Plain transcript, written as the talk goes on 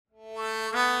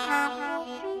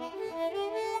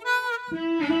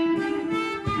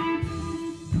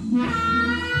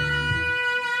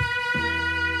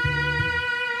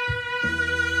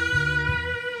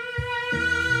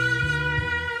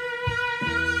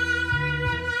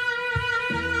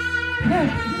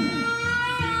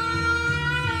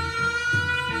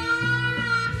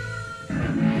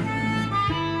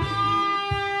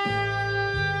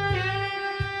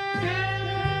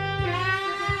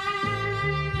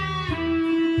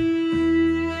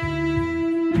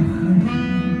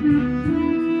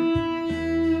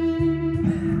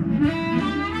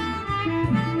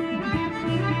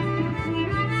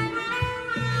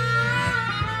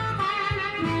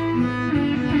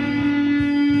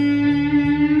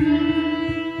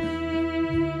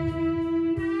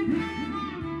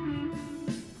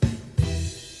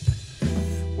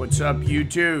What's up,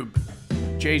 YouTube?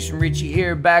 Jason Ricci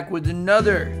here, back with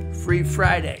another Free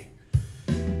Friday.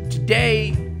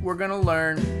 Today, we're gonna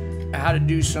learn how to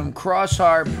do some cross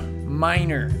harp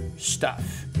minor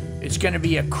stuff. It's gonna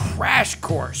be a crash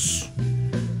course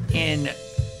in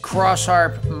cross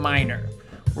harp minor.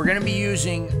 We're gonna be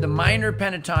using the minor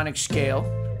pentatonic scale.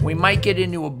 We might get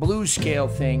into a blues scale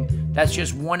thing. That's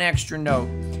just one extra note.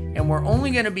 And we're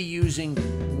only gonna be using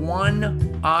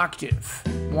one octave.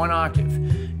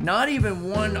 Not even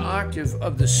one octave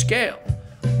of the scale,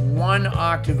 one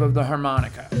octave of the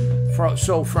harmonica.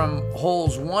 So from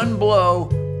holes 1 blow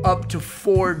up to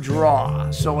 4 draw.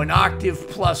 So an octave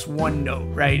plus 1 note,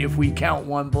 right? If we count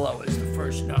 1 blow as the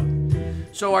first note.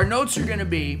 So our notes are gonna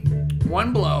be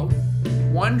 1 blow,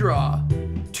 1 draw,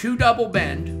 2 double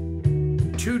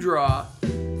bend, 2 draw,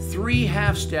 3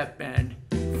 half step bend,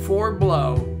 4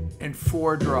 blow, and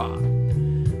 4 draw.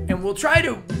 And we'll try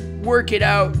to work it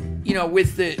out, you know,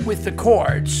 with the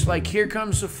chords. Like here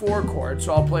comes the 4 chord,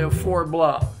 so I'll play a 4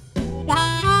 blow.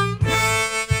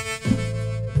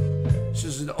 This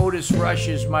is the Otis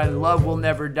Rush's "My Love Will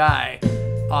Never Die"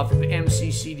 off of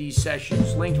MCCD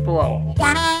Sessions, linked below.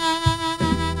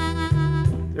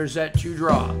 There's that 2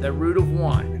 draw, that root of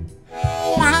 1.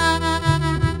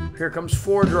 Here comes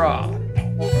 4 draw.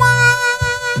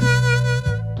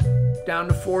 Down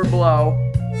to 4 blow.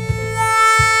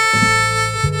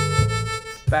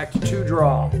 Back to 2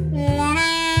 draw.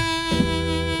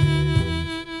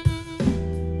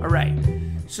 All right,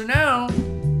 so now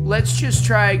let's just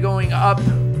try going up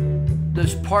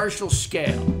this partial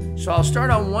scale. So I'll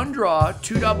start on 1 draw,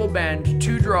 2 double bend,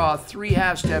 2 draw, 3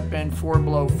 half step bend, 4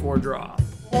 blow, 4 draw.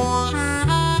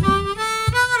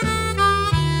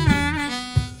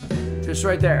 Just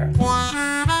right there.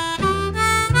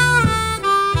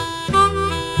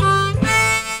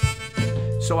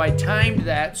 So I timed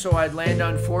that so I'd land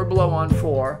on 4 blow on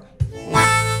 4.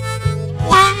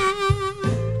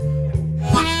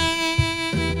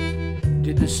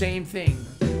 Did the same thing,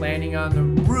 landing on the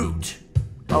root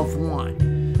of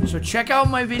 1. So check out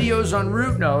my videos on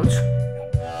root notes.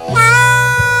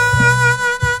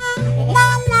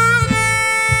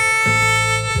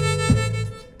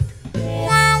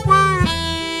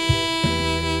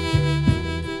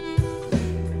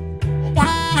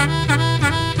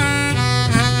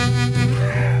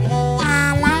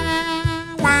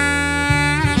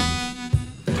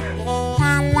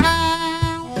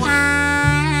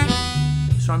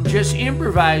 I'm just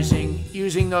improvising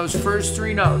using those first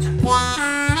 3 notes.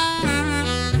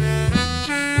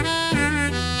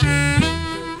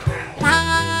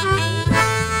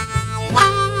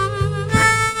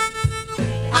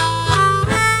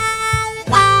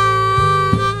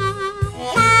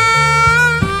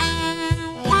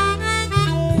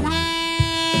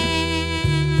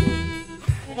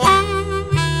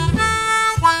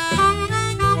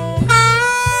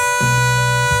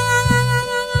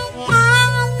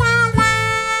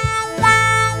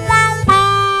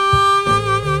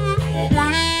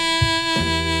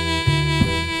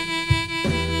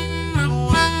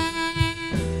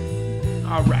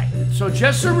 All right, so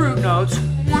just the root notes.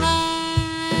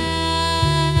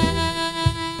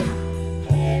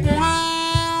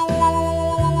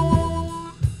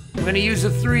 I'm going to use a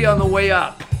 3 on the way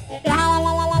up.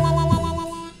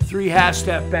 3 half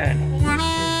step bend.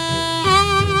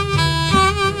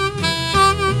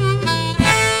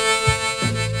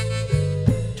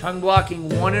 Tongue blocking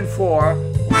 1 and 4.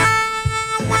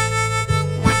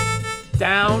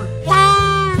 Down.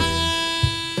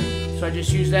 So I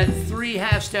just use that 3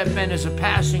 half step bend as a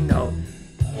passing note.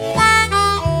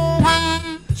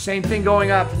 Same thing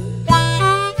going up.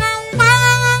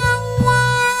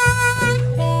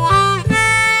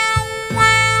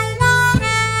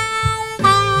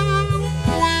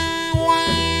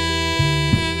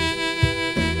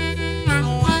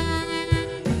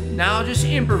 Now I'll just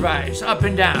improvise up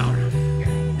and down.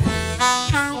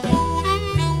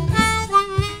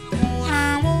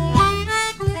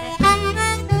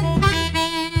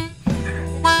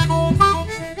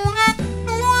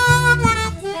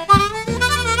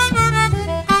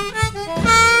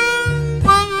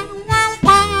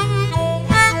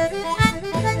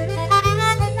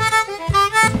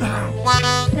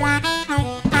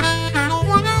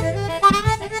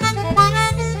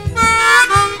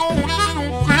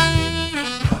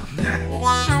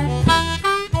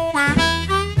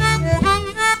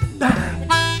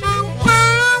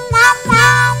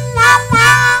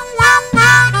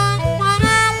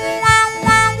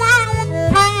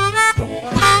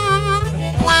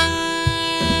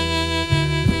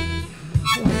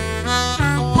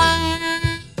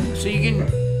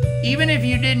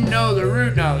 know the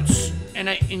root notes, and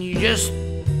you just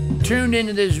tuned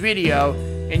into this video,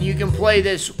 and you can play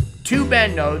this 2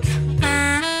 bend notes,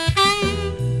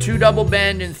 2 double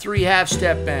bend and 3 half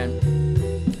step bend.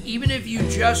 Even if you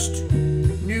just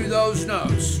knew those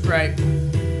notes, right?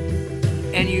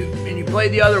 And you play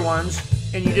the other ones,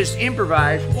 and you just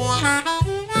improvise.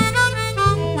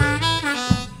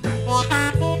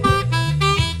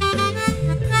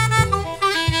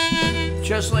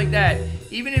 Just like that.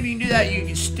 Even if you can do that, you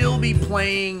can still be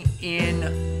playing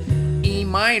in E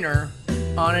minor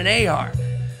on an A harp.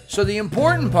 So the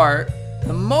important part,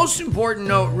 the most important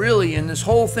note really in this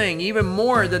whole thing, even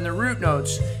more than the root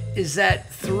notes, is that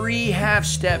 3 half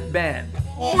step bend.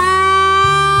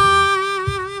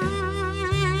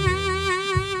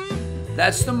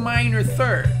 That's the minor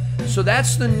third. So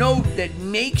that's the note that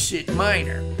makes it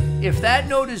minor. If that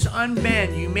note is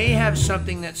unbent, you may have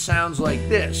something that sounds like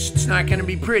this. It's not going to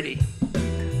be pretty.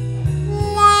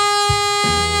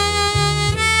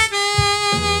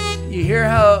 You hear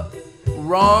how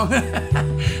wrong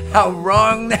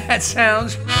that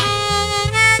sounds?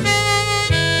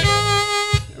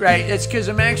 Right, it's because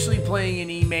I'm actually playing an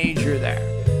E major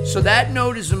there. So that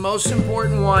note is the most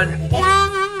important one.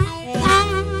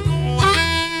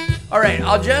 All right,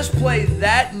 I'll just play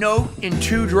that note in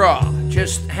 2 draw.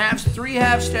 Just 3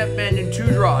 half step bend in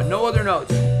 2 draw, no other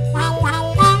notes.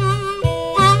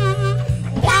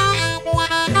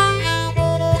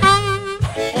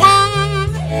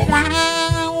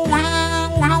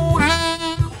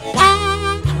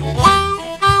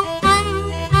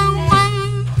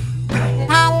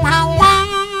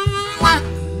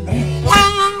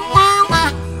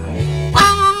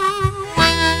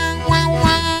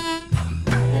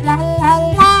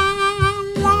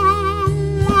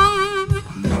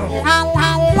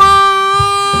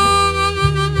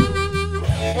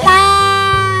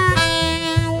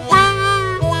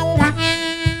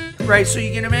 Right, so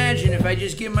you can imagine if I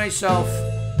just give myself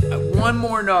one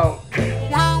more note,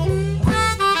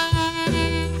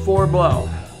 4 blow.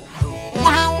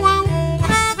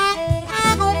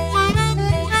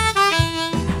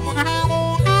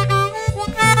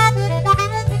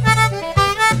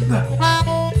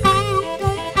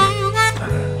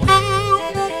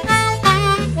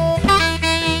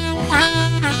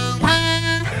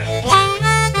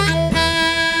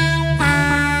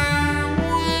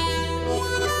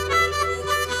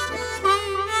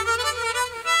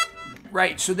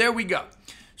 Right, so there we go.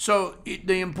 So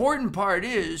the important part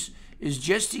is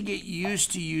just to get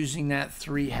used to using that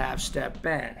 3 half step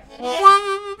bend.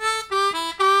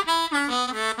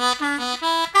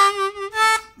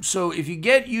 So if you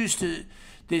get used to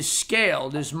this scale,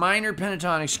 this minor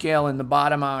pentatonic scale in the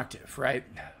bottom octave, right?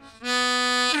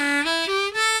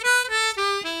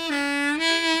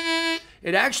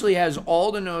 It actually has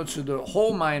all the notes of the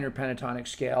whole minor pentatonic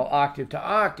scale, octave to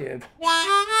octave,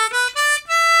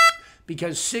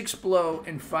 because 6 blow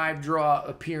and 5 draw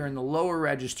appear in the lower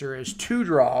register as 2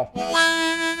 draw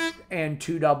and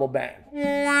 2 double bend.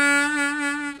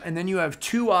 And then you have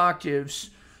 2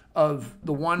 octaves of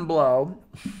the 1 blow.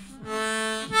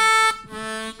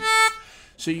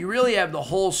 So you really have the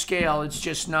whole scale, it's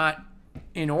just not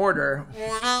in order.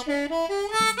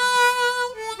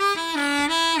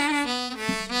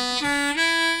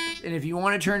 And if you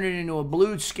want to turn it into a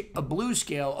blues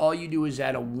scale, all you do is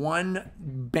add a 1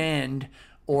 bend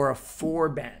or a 4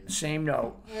 bend, same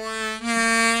note.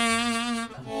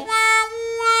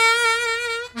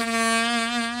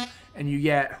 And you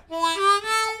get.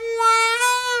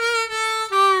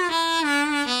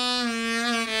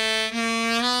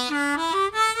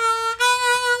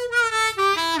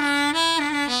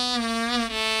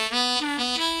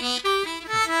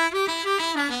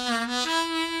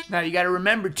 Now you got to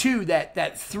remember too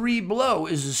that 3 blow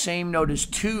is the same note as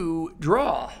 2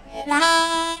 draw.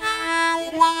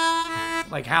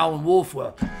 Like Howlin' Wolf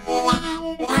will.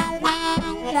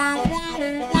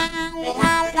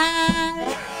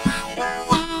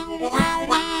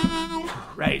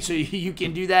 Right, so you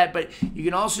can do that, but you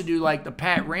can also do like the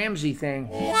Pat Ramsey thing.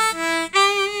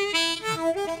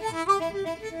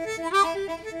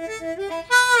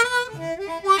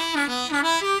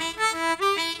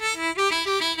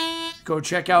 Go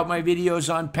check out my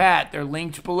videos on Pat. They're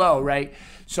linked below, right?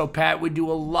 So Pat would do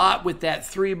a lot with that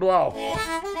 3 blow.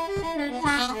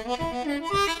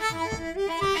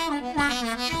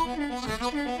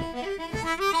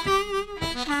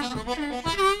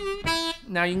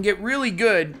 Now you can get really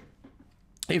good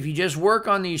if you just work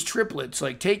on these triplets.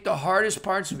 Like take the hardest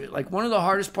parts of it. Like one of the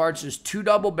hardest parts is 2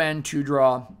 double bend, 2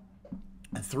 draw,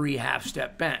 and 3 half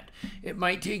step bend. It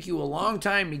might take you a long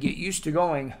time to get used to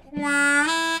going.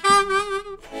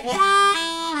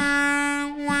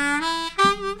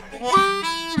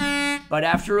 but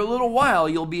after a little while,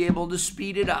 you'll be able to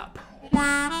speed it up.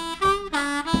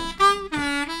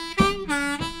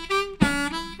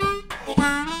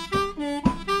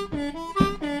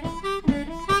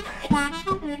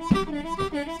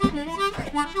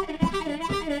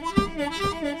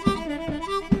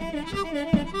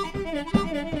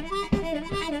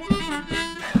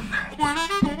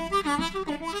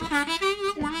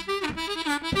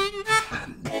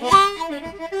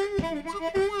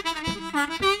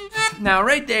 Now,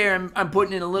 right there, I'm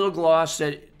putting in a little gloss,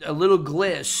 a little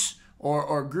gliss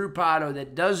or gruppado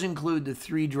that does include the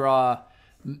 3-draw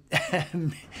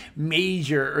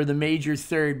major or the major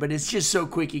third, but it's just so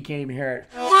quick you can't even hear it.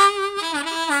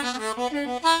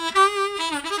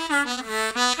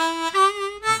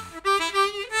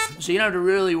 So you don't have to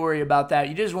really worry about that.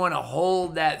 You just want to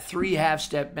hold that 3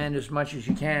 half-step bend as much as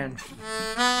you can.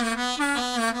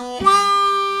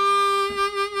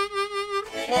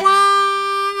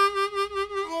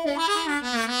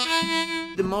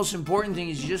 The most important thing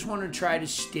is you just want to try to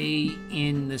stay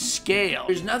in the scale.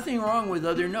 There's nothing wrong with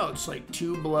other notes like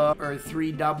 2 blow or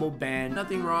 3 double bend.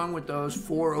 Nothing wrong with those,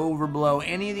 4 overblow,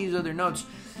 any of these other notes.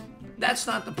 That's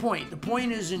not the point. The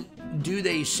point isn't do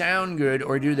they sound good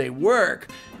or do they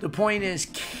work. The point is,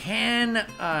 can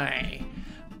I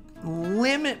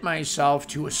limit myself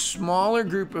to a smaller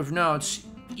group of notes,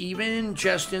 even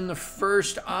just in the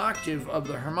first octave of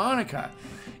the harmonica,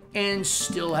 and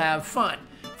still have fun?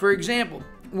 For example,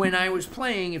 when I was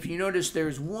playing, if you notice,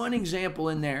 there's one example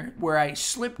in there where I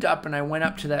slipped up and I went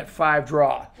up to that 5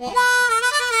 draw.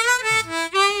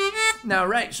 Now,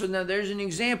 right, so now there's an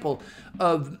example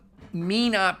of me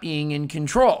not being in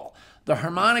control. The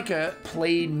harmonica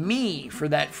played me for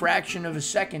that fraction of a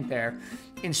second there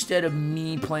instead of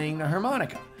me playing the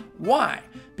harmonica. Why?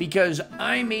 Because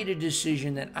I made a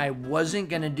decision that I wasn't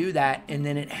going to do that, and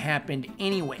then it happened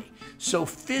anyway. So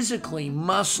physically,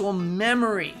 muscle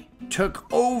memory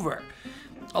took over.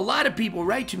 A lot of people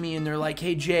write to me and they're like,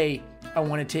 hey, Jay, I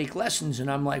want to take lessons. And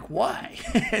I'm like, why?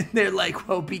 And they're like,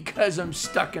 well, because I'm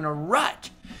stuck in a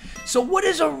rut. So what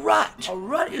is a rut? A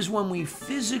rut is when we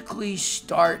physically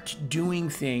start doing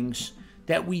things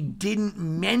that we didn't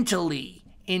mentally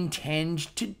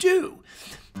intend to do.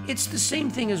 It's the same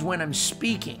thing as when I'm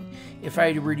speaking. If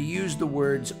I were to use the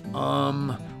words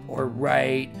or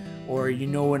right, or you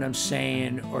know what I'm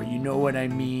saying, or you know what I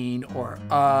mean, or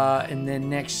and then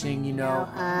next thing you know,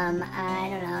 I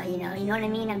don't know, you know what I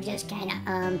mean? I'm just kind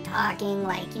of talking,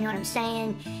 like, you know what I'm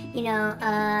saying,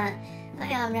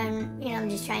 I'm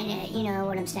just trying to, you know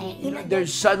what I'm saying.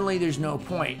 There's no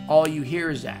point. All you hear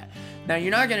is that. Now,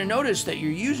 you're not going to notice that you're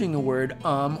using the word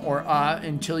or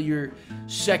until your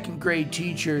second grade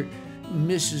teacher,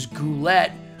 Mrs.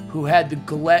 Goulet, who had the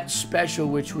Goulet special,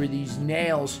 which were these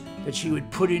nails that she would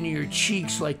put into your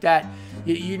cheeks like that.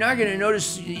 You're not going to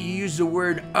notice you use the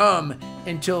word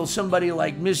until somebody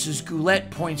like Mrs.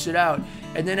 Goulet points it out.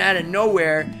 And then out of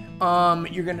nowhere,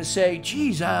 you're going to say,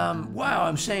 geez, wow,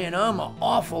 I'm saying an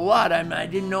awful lot. I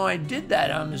didn't know I did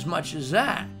that as much as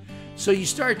that. So you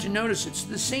start to notice it's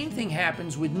the same thing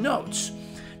happens with notes.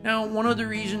 Now, one of the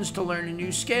reasons to learn a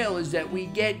new scale is that we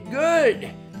get good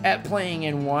at playing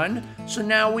in one, so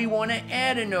now we want to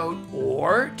add a note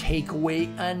or take away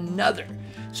another.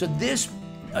 So this,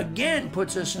 again,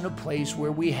 puts us in a place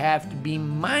where we have to be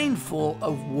mindful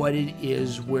of what it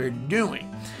is we're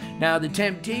doing. Now, the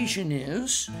temptation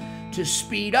is to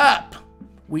speed up.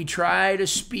 We try to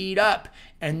speed up,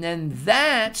 and then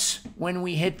that's when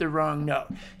we hit the wrong note.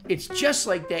 It's just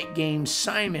like that game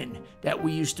Simon that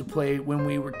we used to play when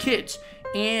we were kids.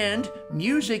 And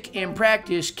music and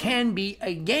practice can be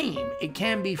a game. It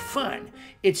can be fun.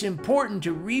 It's important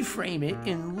to reframe it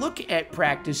and look at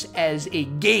practice as a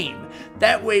game.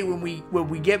 That way, when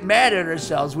we get mad at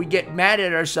ourselves, we get mad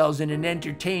at ourselves in an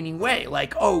entertaining way.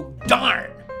 Like, oh,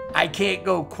 darn, I can't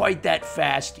go quite that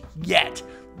fast yet.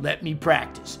 Let me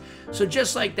practice. So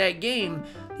just like that game,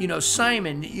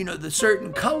 Simon, the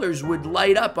certain colors would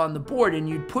light up on the board and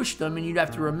you'd push them and you'd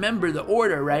have to remember the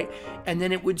order, right? And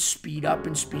then it would speed up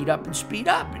and speed up and speed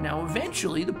up. And now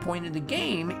eventually the point of the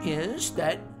game is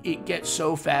that it gets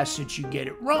so fast that you get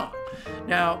it wrong.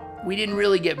 Now, we didn't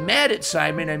really get mad at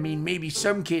Simon. I mean, maybe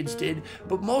some kids did,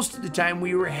 but most of the time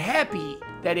we were happy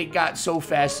that it got so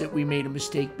fast that we made a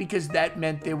mistake, because that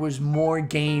meant there was more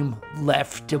game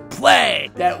left to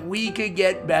play, that we could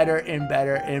get better and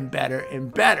better and better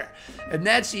and better. And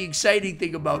that's the exciting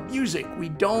thing about music. We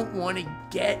don't want to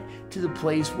get to the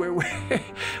place where we're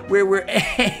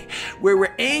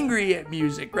angry at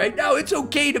music. Right now, it's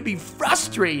okay to be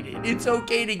frustrated. It's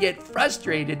okay to get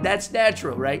frustrated. That's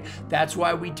natural, right? That's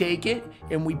why we take it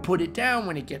and we put it down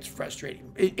when it gets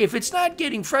frustrating. If it's not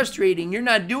getting frustrating, you're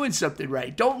not doing something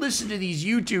right. Don't listen to these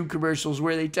YouTube commercials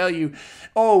where they tell you,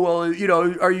 oh, well, you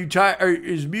know, are you tired?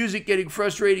 Is music getting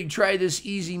frustrating? Try this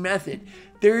easy method.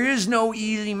 There is no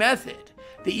easy method.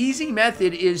 The easy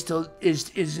method is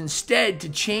instead to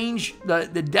change the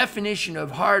definition of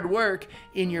hard work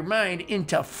in your mind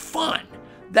into fun.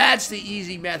 That's the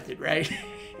easy method, right?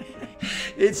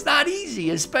 It's not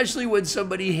easy, especially when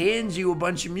somebody hands you a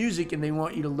bunch of music and they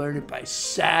want you to learn it by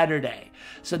Saturday.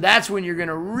 So that's when you're going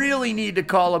to really need to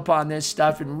call upon this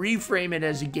stuff and reframe it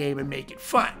as a game and make it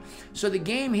fun. So the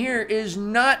game here is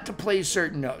not to play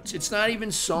certain notes. It's not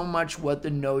even so much what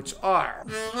the notes are.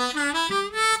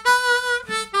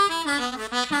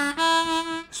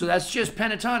 So that's just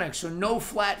pentatonic, so no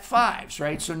flat fives,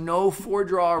 right? So no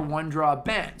 4-draw or 1-draw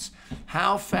bends.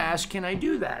 How fast can I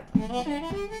do that?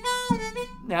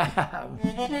 Now,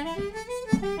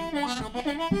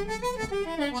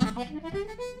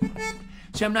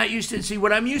 see, I'm not used to it. See,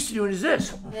 what I'm used to doing is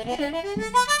this.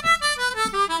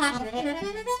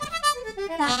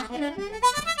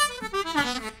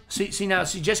 See now,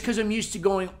 just because I'm used to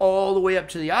going all the way up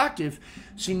to the octave,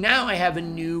 see, now I have a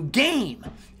new game.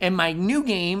 And my new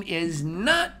game is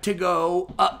not to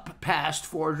go up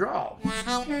past 4-draw.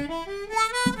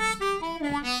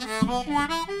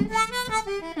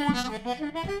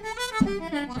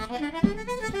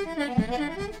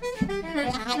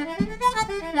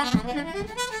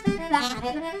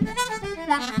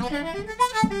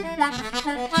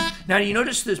 Now, do you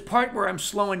notice this part where I'm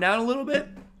slowing down a little bit?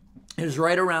 Is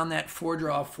right around that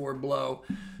 4-draw, 4-blow,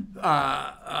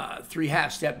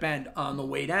 3/2 step bend on the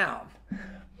way down.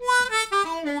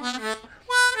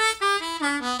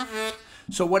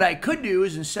 So what I could do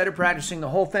is, instead of practicing the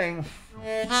whole thing,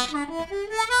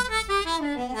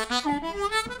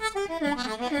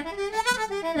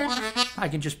 I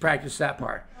can just practice that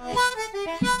part.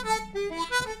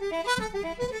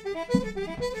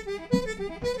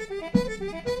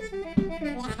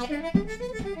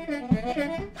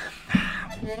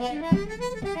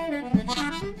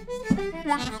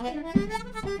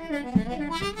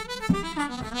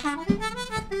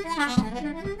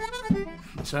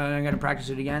 So I'm going to practice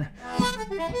it again.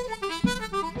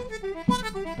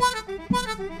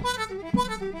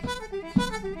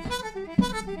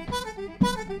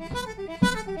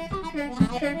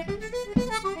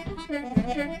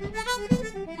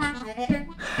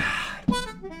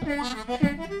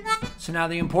 So now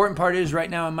the important part is, right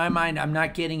now in my mind, I'm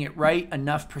not getting it right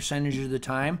enough percentage of the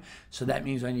time. So that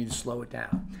means I need to slow it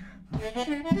down.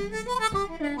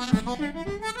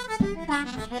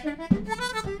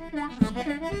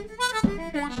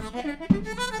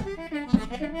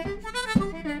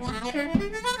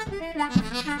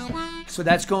 So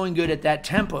that's going good at that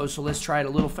tempo. So let's try it a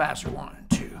little faster. 1,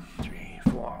 2, 3,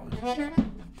 4.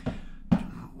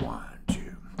 1,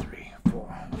 2, 3,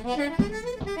 4.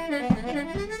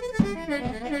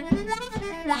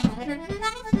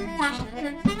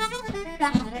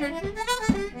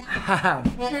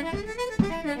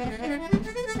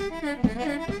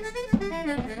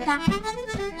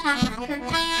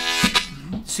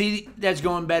 See, that's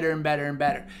going better and better and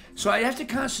better. So I have to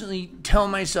constantly tell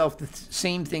myself the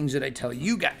same things that I tell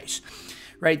you guys,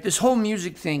 right? This whole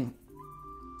music thing,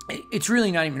 it's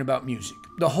really not even about music.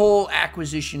 The whole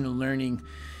acquisition and learning,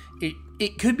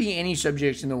 it could be any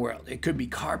subject in the world. It could be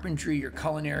carpentry or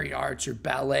culinary arts or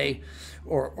ballet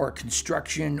or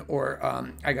construction, or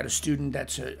I got a student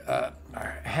that's I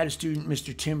had a student,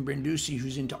 Mr. Tim Branducci,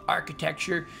 who's into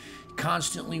architecture.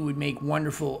 Constantly would make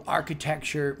wonderful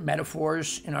architecture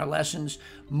metaphors in our lessons.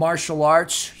 Martial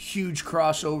arts, huge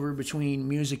crossover between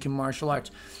music and martial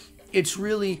arts. It's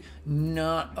really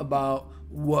not about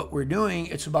what we're doing,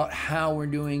 it's about how we're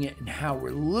doing it and how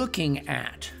we're looking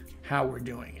at how we're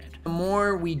doing it. The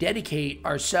more we dedicate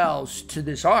ourselves to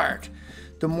this art,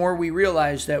 the more we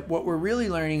realize that what we're really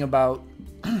learning about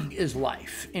is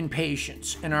life and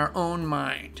patience in our own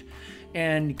mind.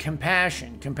 And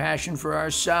compassion for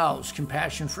ourselves,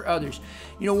 compassion for others.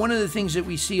 You know, one of the things that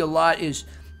we see a lot is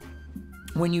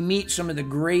when you meet some of the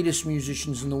greatest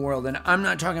musicians in the world, and I'm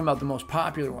not talking about the most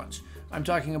popular ones, I'm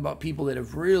talking about people that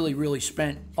have really, really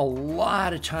spent a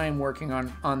lot of time working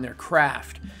on their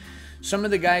craft. Some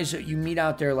of the guys that you meet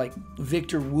out there, like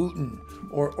Victor Wooten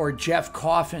or Jeff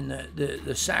Coffin,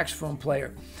 the saxophone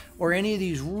player, or any of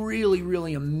these really,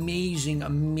 really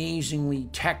amazingly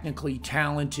technically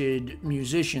talented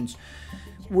musicians,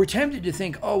 we're tempted to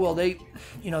think, oh, well, they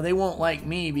won't like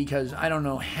me because I don't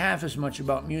know half as much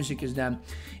about music as them.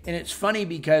 And it's funny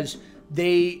because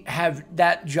they have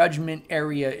that judgment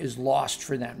area is lost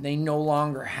for them. They no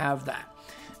longer have that.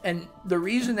 And the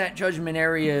reason that judgment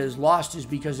area is lost is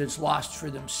because it's lost for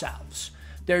themselves.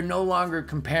 They're no longer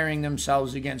comparing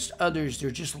themselves against others.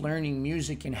 They're just learning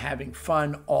music and having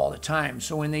fun all the time.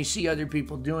 So when they see other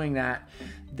people doing that,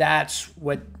 that's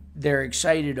what they're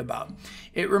excited about.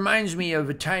 It reminds me of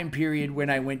a time period when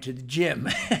I went to the gym.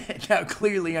 Now,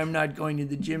 clearly, I'm not going to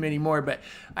the gym anymore, but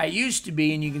I used to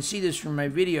be, and you can see this from my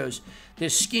videos,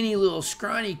 this skinny little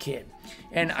scrawny kid.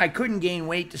 And I couldn't gain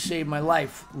weight to save my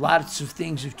life. Lots of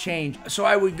things have changed. So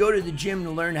I would go to the gym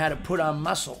to learn how to put on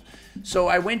muscle. So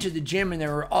I went to the gym, and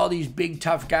there were all these big,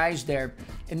 tough guys there,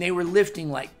 and they were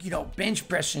lifting like, bench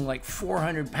pressing like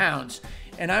 400 pounds.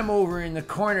 And I'm over in the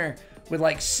corner with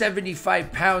like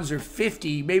 75 pounds or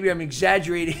 50, maybe I'm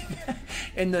exaggerating,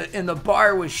 and the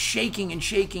bar was shaking and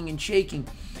shaking and shaking.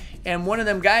 And one of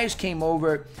them guys came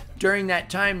over during that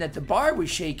time that the bar was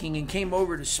shaking and came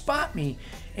over to spot me,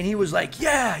 and he was like,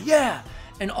 yeah.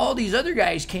 And all these other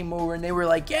guys came over and they were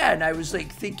like, yeah. And I was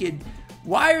like thinking,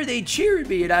 why are they cheering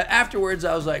me? And afterwards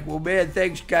I was like, well, man,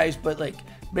 thanks guys, but like,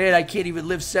 man, I can't even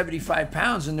lift 75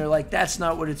 pounds. And they're like, that's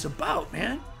not what it's about,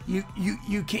 man.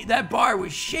 You came, that bar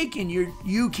was shaking.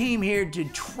 You came here to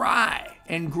try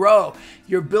and grow.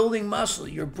 You're building muscle.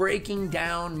 You're breaking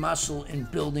down muscle and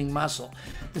building muscle.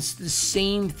 It's the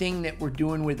same thing that we're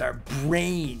doing with our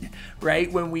brain,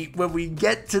 right? When we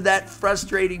get to that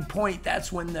frustrating point,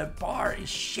 that's when the bar is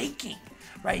shaking,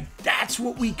 right? That's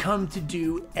what we come to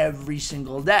do every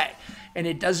single day. And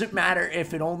it doesn't matter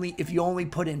if you only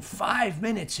put in 5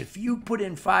 minutes. If you put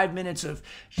in 5 minutes of,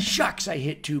 shucks, I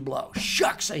hit 2 blow.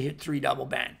 Shucks, I hit 3 double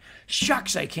bend.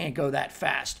 Shucks, I can't go that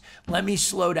fast. Let me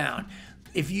slow down.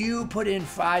 If you put in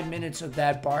 5 minutes of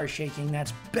that bar shaking,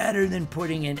 that's better than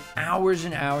putting in hours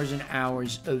and hours and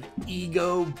hours of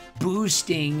ego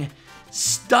boosting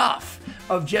stuff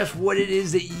of just what it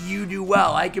is that you do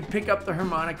well. I could pick up the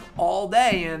harmonica all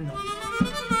day and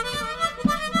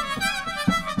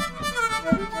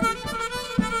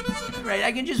right,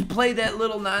 I can just play that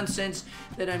little nonsense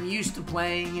that I'm used to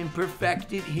playing and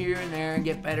perfect it here and there and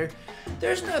get better.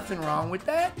 There's nothing wrong with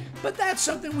that, but that's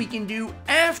something we can do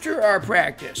after our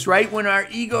practice, right? When our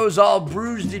ego's all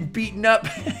bruised and beaten up,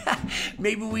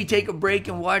 maybe we take a break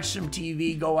and watch some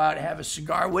TV, go out, have a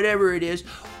cigar, whatever it is,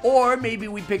 or maybe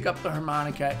we pick up the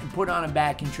harmonica and put on a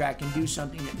backing track and do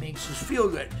something that makes us feel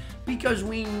good because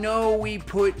we know we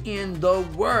put in the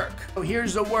work. So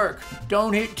here's the work.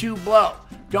 Don't hit 2 blow.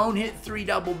 Don't hit 3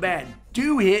 double bend.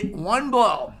 Do hit 1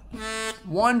 blow,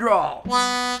 1 draw,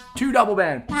 2 double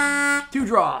bend, 2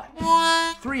 draw,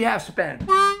 3 half spin,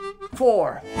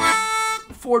 4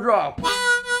 draw,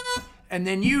 and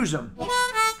then use them.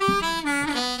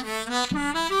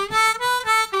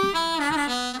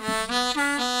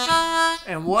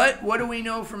 And what do we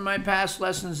know from my past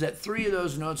lessons? That 3 of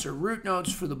those notes are root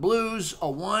notes for the blues,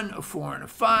 a 1, a 4, and a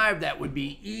 5. That would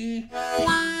be E,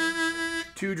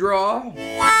 2 draw,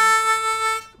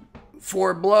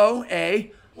 4 blow,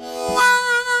 A,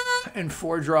 and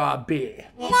 4 draw, B.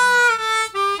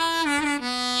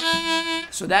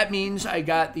 So that means I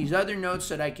got these other notes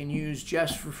that I can use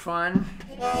just for fun.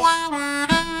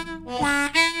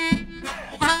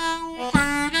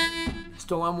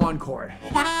 Still on 1 chord.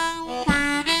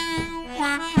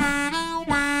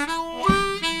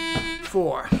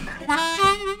 4.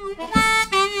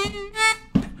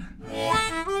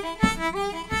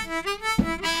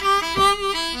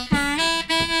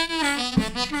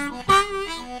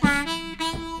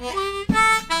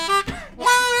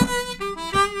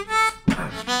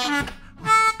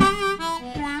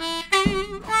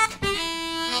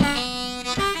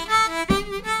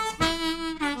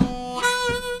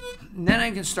 And then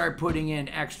I can start putting in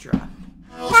extra.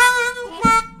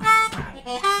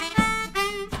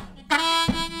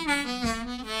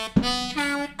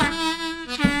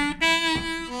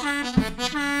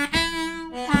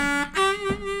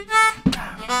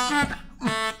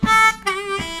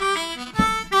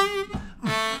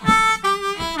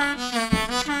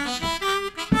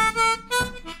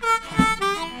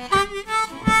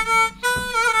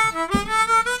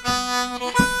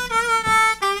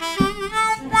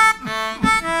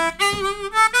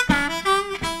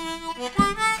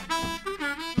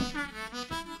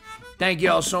 Thank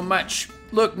you all so much.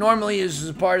 Look, normally as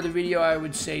a part of the video, I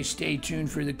would say stay tuned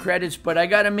for the credits, but I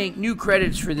got to make new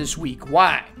credits for this week.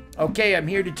 Why? Okay, I'm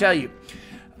here to tell you.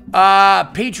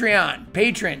 Patreon,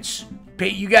 patrons,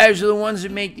 you guys are the ones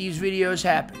that make these videos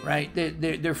happen, right?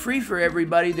 They're free for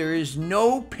everybody. There is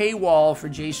no paywall for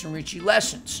Jason Ricci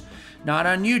lessons, not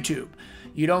on YouTube.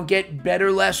 You don't get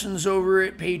better lessons over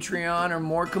at Patreon or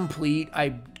more complete.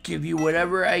 I give you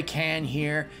whatever I can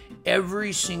here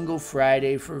every single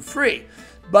Friday for free.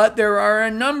 But there are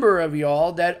a number of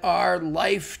y'all that are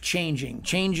life-changing,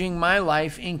 changing my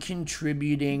life and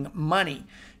contributing money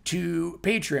to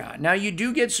Patreon. Now, you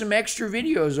do get some extra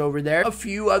videos over there, a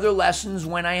few other lessons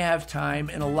when I have time,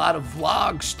 and a lot of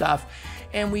vlog stuff.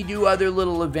 And we do other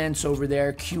little events over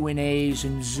there, Q&As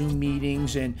and Zoom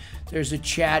meetings, and there's a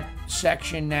chat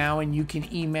section now, and you can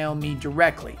email me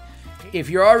directly. If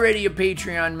you're already a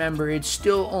Patreon member, it's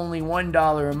still only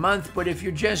 $1 a month, but if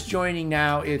you're just joining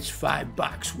now, it's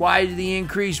 $5. Why the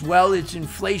increase? Well, it's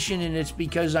inflation, and it's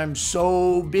because I'm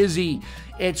so busy.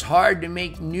 It's hard to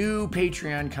make new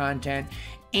Patreon content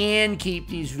and keep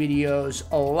these videos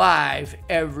alive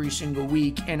every single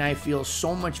week, and I feel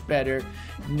so much better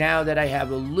now that I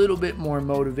have a little bit more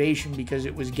motivation because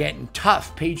it was getting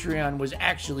tough. Patreon was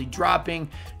actually dropping.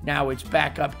 Now it's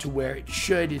back up to where it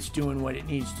should. It's doing what it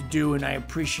needs to do, and I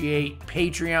appreciate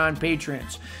Patreon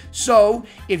patrons. So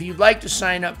if you'd like to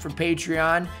sign up for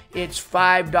Patreon, it's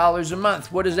 $5 a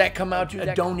month. What does that come out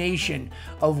to? A donation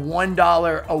of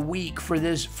 $1 a week for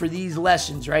these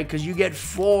lessons, right? Because you get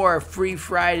 4 free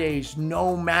Fridays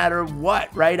no matter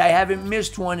what, right? I haven't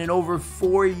missed one in over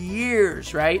 4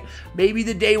 years, right? Maybe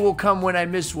the day will come when I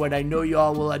miss one. I know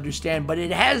y'all will understand, but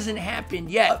it hasn't happened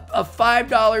yet. A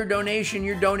 $5 donation,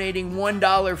 you're donating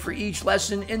 $1 for each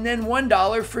lesson, and then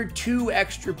 $1 for 2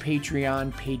 extra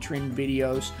Patreon patron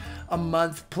videos a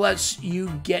month. Plus, you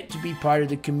get to be part of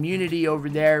the community over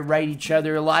there, write each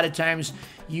other. A lot of times,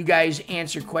 you guys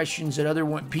answer questions that other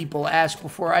people ask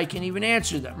before I can even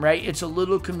answer them, right? It's a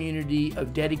little community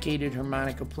of dedicated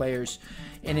harmonica players,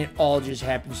 and it all just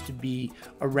happens to be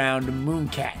around a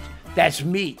Mooncat. That's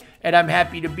me, and I'm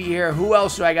happy to be here. Who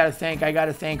else do I got to thank? I got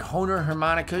to thank Hohner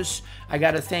Harmonicas. I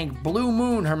got to thank Blue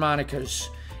Moon Harmonicas.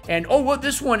 And, oh, well,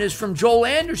 this one is from Joel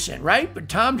Andersson, right? But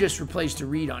Tom just replaced a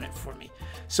reed on it for me.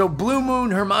 So Blue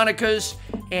Moon Harmonicas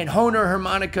and Hohner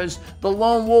Harmonicas, the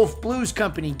Lone Wolf Blues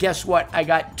Company. Guess what? I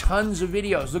got tons of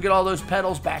videos. Look at all those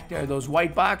pedals back there, those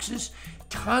white boxes.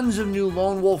 Tons of new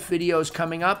Lone Wolf videos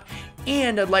coming up.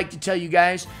 And I'd like to tell you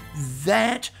guys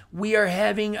that we are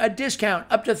having a discount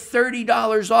up to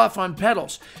 $30 off on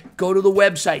pedals. Go to the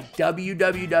website,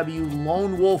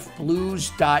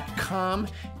 www.lonewolfblues.com.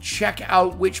 Check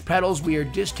out which pedals we are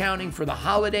discounting for the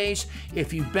holidays.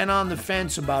 If you've been on the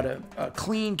fence about a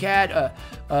clean cat, a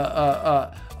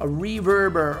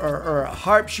reverb, or a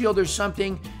harp shield or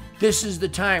something, this is the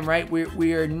time, right?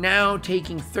 We are now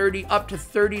taking up to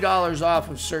 $30 off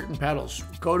of certain pedals.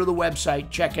 Go to the website,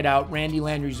 check it out. Randy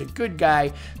Landry's a good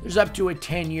guy. There's up to a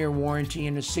 10-year warranty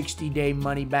and a 60-day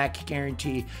money-back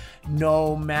guarantee,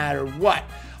 no matter what.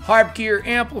 Harp gear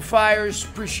amplifiers,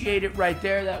 appreciate it right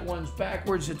there. That one's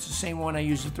backwards. It's the same one I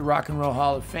use at the Rock and Roll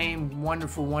Hall of Fame.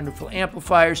 Wonderful, wonderful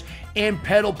amplifiers. And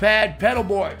pedal pad pedal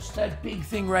boards. That big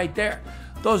thing right there.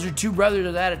 Those are 2 brothers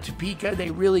of that at Topeka.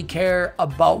 They really care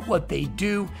about what they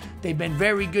do. They've been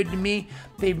very good to me.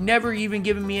 They've never even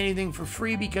given me anything for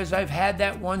free because I've had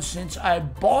that one since I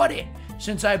bought it.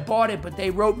 But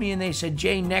they wrote me and they said,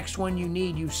 Jay, next one you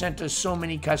need. You've sent us so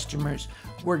many customers.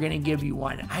 We're going to give you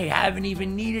one. I haven't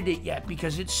even needed it yet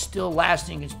because it's still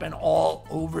lasting. It's been all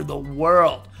over the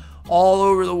world. All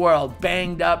over the world.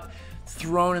 Banged up,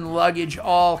 thrown in luggage,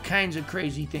 all kinds of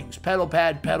crazy things. Pedal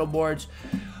pad, pedal boards.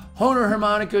 Hohner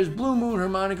Harmonicas, Blue Moon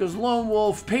Harmonicas, Lone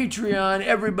Wolf, Patreon,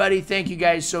 everybody, thank you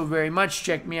guys so very much.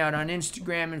 Check me out on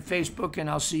Instagram and Facebook, and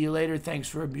I'll see you later. Thanks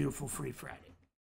for a beautiful Free Friday.